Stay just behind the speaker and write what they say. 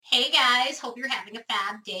guys, hope you're having a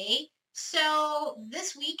fab day. So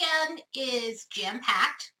this weekend is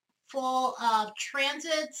jam-packed, full of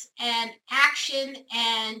transits and action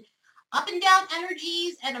and up and down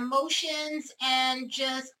energies and emotions, and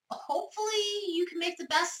just hopefully you can make the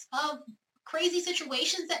best of crazy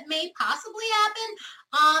situations that may possibly happen.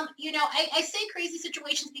 I say crazy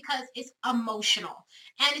situations because it's emotional,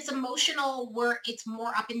 and it's emotional where it's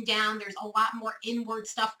more up and down. There's a lot more inward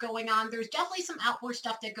stuff going on. There's definitely some outward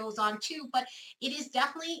stuff that goes on too, but it is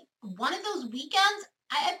definitely one of those weekends.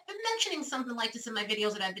 I've been mentioning something like this in my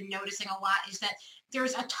videos that I've been noticing a lot, is that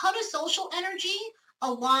there's a ton of social energy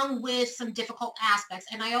along with some difficult aspects.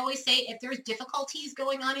 And I always say, if there's difficulties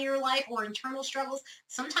going on in your life or internal struggles,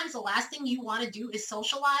 sometimes the last thing you want to do is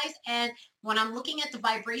socialize. And when I'm looking at the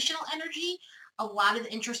vibrational energy, a lot of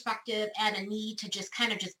the introspective and a need to just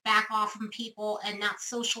kind of just back off from people and not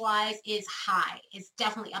socialize is high. It's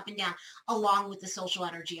definitely up and down, along with the social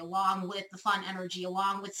energy, along with the fun energy,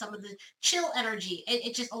 along with some of the chill energy.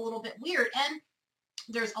 It's just a little bit weird. And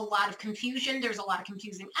there's a lot of confusion. There's a lot of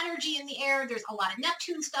confusing energy in the air. There's a lot of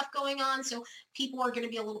Neptune stuff going on. So people are going to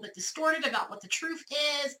be a little bit distorted about what the truth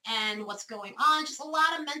is and what's going on. Just a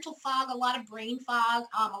lot of mental fog, a lot of brain fog,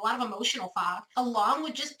 a lot of emotional fog, along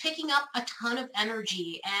with just picking up a ton of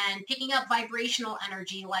energy and picking up vibrational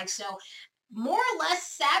energy. Like, so more or less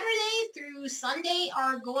Saturday through Sunday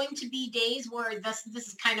are going to be days where this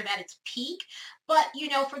is kind of at its peak. But,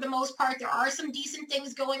 for the most part, there are some decent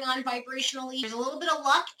things going on vibrationally. There's a little bit of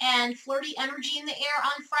luck and flirty energy in the air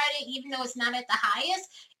on Friday, even though it's not at the highest.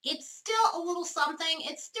 It's still a little something.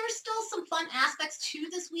 There's still some fun aspects to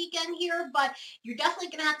this weekend here, but you're definitely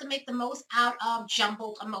going to have to make the most out of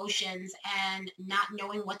jumbled emotions and not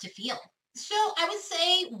knowing what to feel. So I would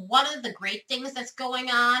say one of the great things that's going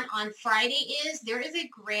on Friday is there is a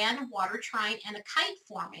grand water trine and a kite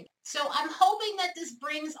forming. So I'm hoping that this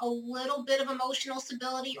brings a little bit of emotional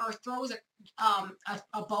stability, or throws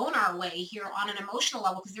a bone our way here on an emotional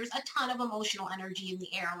level, because there's a ton of emotional energy in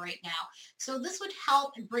the air right now. So this would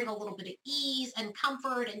help and bring a little bit of ease and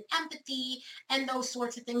comfort and empathy and those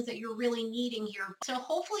sorts of things that you're really needing here. So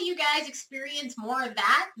hopefully you guys experience more of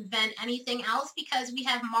that than anything else, because we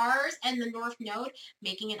have Mars and the North Node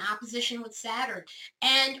making an opposition with Saturn.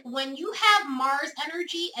 And when you have Mars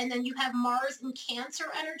energy and then you have Mars in Cancer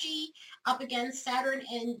energy up against Saturn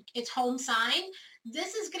in its home sign,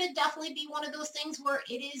 this is going to definitely be one of those things where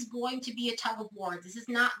it is going to be a tug of war. This is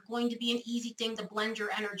not going to be an easy thing to blend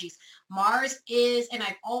your energies. Mars is, and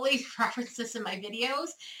I've always referenced this in my videos,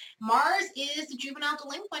 Mars is the juvenile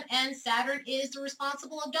delinquent and Saturn is the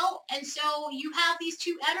responsible adult. And so you have these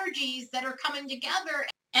two energies that are coming together,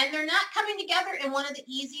 and they're not coming together in one of the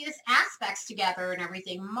easiest aspects together and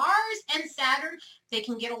everything. Mars and Saturn, they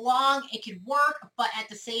can get along, it could work, but at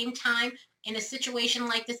the same time, in a situation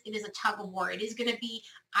like this, it is a tug of war. It is going to be,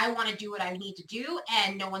 I want to do what I need to do,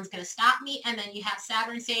 and no one's going to stop me. And then you have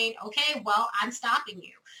Saturn saying, okay, well, I'm stopping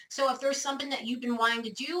you. So if there's something that you've been wanting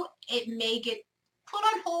to do, it may get put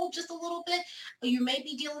on hold just a little bit. You may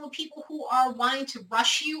be dealing with people who are wanting to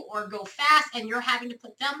rush you or go fast, and you're having to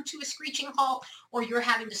put them to a screeching halt, or you're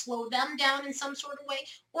having to slow them down in some sort of way.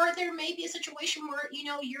 Or there may be a situation where,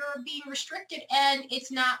 you're being restricted and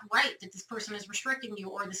it's not right that this person is restricting you,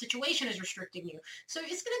 or the situation is restricting you. So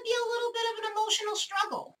it's going to be a little bit of an emotional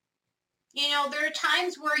struggle. There are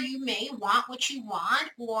times where you may want what you want,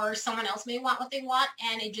 or someone else may want what they want,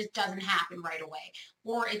 and it just doesn't happen right away.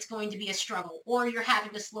 Or it's going to be a struggle, or you're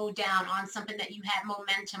having to slow down on something that you had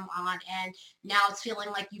momentum on, and now it's feeling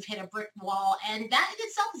like you've hit a brick wall, and that in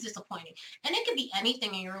itself is disappointing. And it could be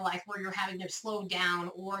anything in your life where you're having to slow down,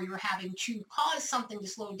 or you're having to cause something to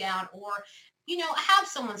slow down, or, have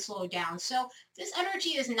someone slow down. So this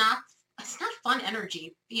energy is not, it's not fun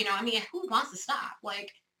energy. Who wants to stop? Like,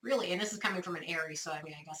 really, and this is coming from an Aries, so I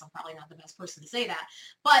guess I'm probably not the best person to say that.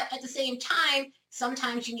 But at the same time,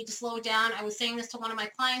 sometimes you need to slow down. I was saying this to one of my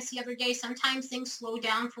clients the other day. Sometimes things slow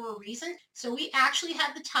down for a reason. So we actually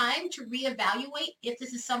have the time to reevaluate if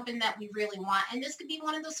this is something that we really want. And this could be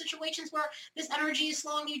one of those situations where this energy is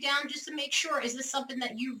slowing you down just to make sure, is this something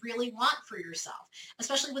that you really want for yourself?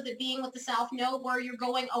 Especially with it being with the South Node, where you're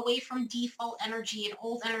going away from default energy and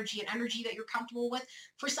old energy and energy that you're comfortable with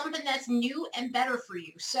for something that's new and better for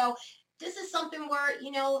you. So this is something where,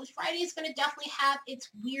 Friday is going to definitely have its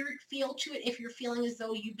weird feel to it if you're feeling as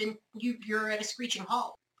though you're at a screeching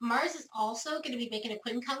halt. Mars is also going to be making a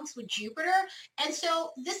quincunx with Jupiter. And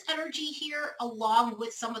so this energy here, along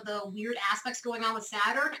with some of the weird aspects going on with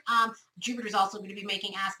Saturn, Jupiter's also going to be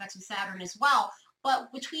making aspects with Saturn as well.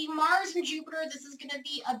 But between Mars and Jupiter, this is going to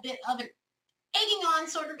be a bit of an egging on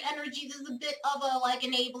sort of energy. This is a bit of a like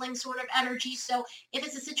enabling sort of energy. So if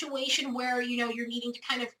it's a situation where, you know, you're needing to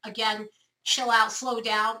kind of, again, chill out, slow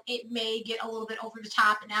down, it may get a little bit over the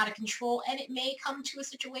top and out of control, and it may come to a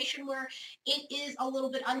situation where it is a little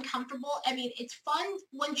bit uncomfortable. I mean, it's fun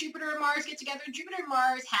when Jupiter and Mars get together. Jupiter and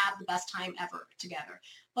Mars have the best time ever together.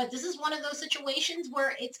 But this is one of those situations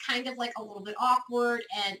where it's kind of like a little bit awkward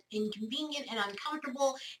and inconvenient and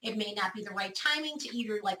uncomfortable. It may not be the right timing to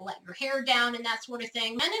either like let your hair down and that sort of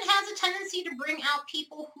thing. And it has a tendency to bring out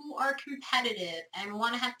people who are competitive and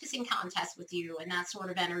want to have kissing contests with you and that sort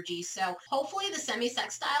of energy. So hopefully the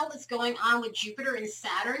semi-sextile that's going on with Jupiter and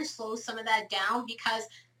Saturn slows some of that down, because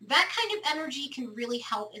that kind of energy can really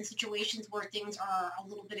help in situations where things are a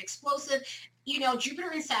little bit explosive. You know, Jupiter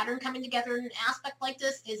and Saturn coming together in an aspect like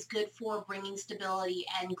this is good for bringing stability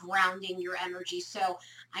and grounding your energy. So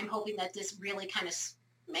I'm hoping that this really kind of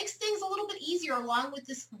makes things a little bit easier, along with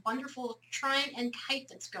this wonderful trine and kite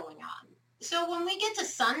that's going on. So when we get to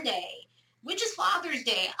Sunday, which is Father's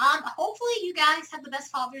Day, hopefully you guys have the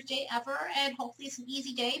best Father's Day ever, and hopefully it's an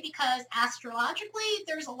easy day, because astrologically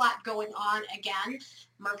there's a lot going on again.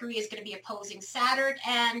 Mercury is going to be opposing Saturn,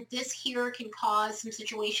 and this here can cause some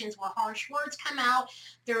situations where harsh words come out.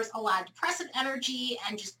 There's a lot of depressive energy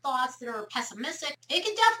and just thoughts that are pessimistic. It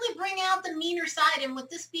can definitely bring out the meaner side, and with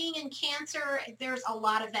this being in Cancer, there's a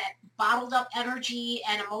lot of that bottled up energy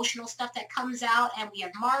and emotional stuff that comes out, and we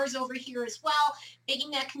have Mars over here as well,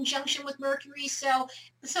 making that conjunction with Mercury. So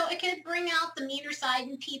it could bring out the meaner side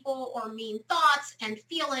in people, or mean thoughts and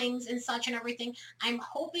feelings and such and everything. I'm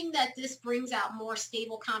hoping that this brings out more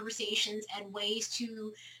stable conversations and ways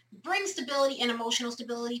to bring stability and emotional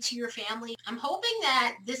stability to your family. I'm hoping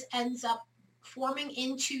that this ends up forming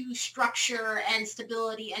into structure and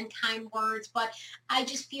stability and kind words, but I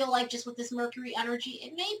just feel like, just with this Mercury energy,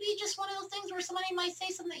 it may be just one of those things where somebody might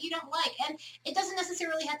say something that you don't like, and it doesn't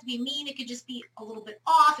necessarily have to be mean. It could just be a little bit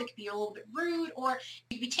off, it could be a little bit rude, or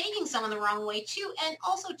you could be taking someone the wrong way too. And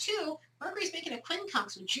also too, Mercury's making a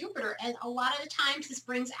quincunx with Jupiter, and a lot of the times this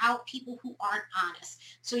brings out people who aren't honest.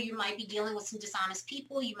 So you might be dealing with some dishonest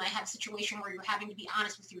people. You might have a situation where you're having to be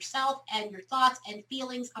honest with yourself and your thoughts and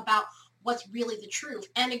feelings about what's really the truth.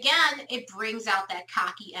 And again, it brings out that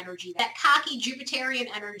cocky energy, that cocky Jupiterian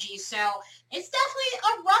energy. So it's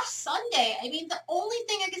definitely a rough Sunday. I mean, the only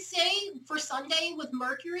thing I could say for Sunday with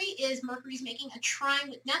Mercury is Mercury's making a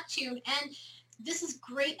trine with Neptune, and this is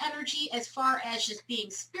great energy as far as just being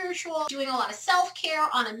spiritual, doing a lot of self-care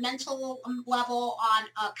on a mental level, on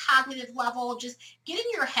a cognitive level, just getting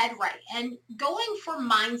your head right and going for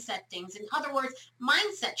mindset things. In other words,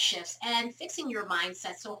 mindset shifts and fixing your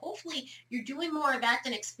mindset. So hopefully you're doing more of that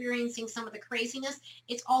than experiencing some of the craziness.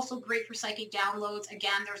 It's also great for psychic downloads.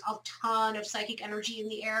 Again, there's a ton of psychic energy in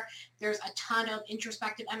the air. There's a ton of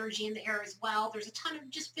introspective energy in the air as well. There's a ton of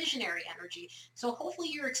just visionary energy. So hopefully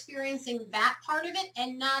you're experiencing that part of it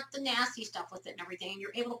and not the nasty stuff with it and everything, and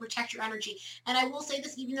you're able to protect your energy. And I will say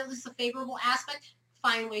this, even though this is a favorable aspect,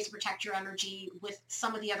 find ways to protect your energy with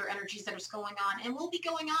some of the other energies that are going on and will be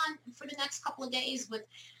going on for the next couple of days with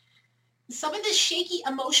some of this shaky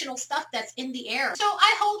emotional stuff that's in the air. So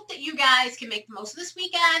I hope that you guys can make the most of this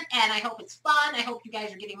weekend, and I hope it's fun. I hope you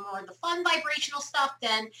guys are getting more of the fun vibrational stuff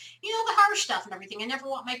than, you know, the harsh stuff and everything. I never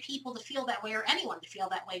want my people to feel that way, or anyone to feel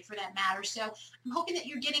that way for that matter. So I'm hoping that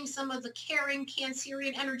you're getting some of the caring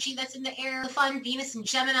Cancerian energy that's in the air, the fun Venus and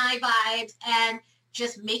Gemini vibes, and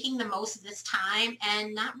just making the most of this time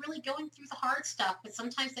and not really going through the hard stuff. But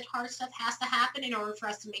sometimes that hard stuff has to happen in order for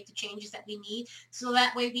us to make the changes that we need, so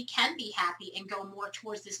that way we can be happy and go more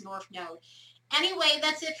towards this North Node. Anyway,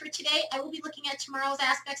 that's it for today. I will be looking at tomorrow's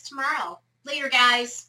aspects tomorrow. Later, guys.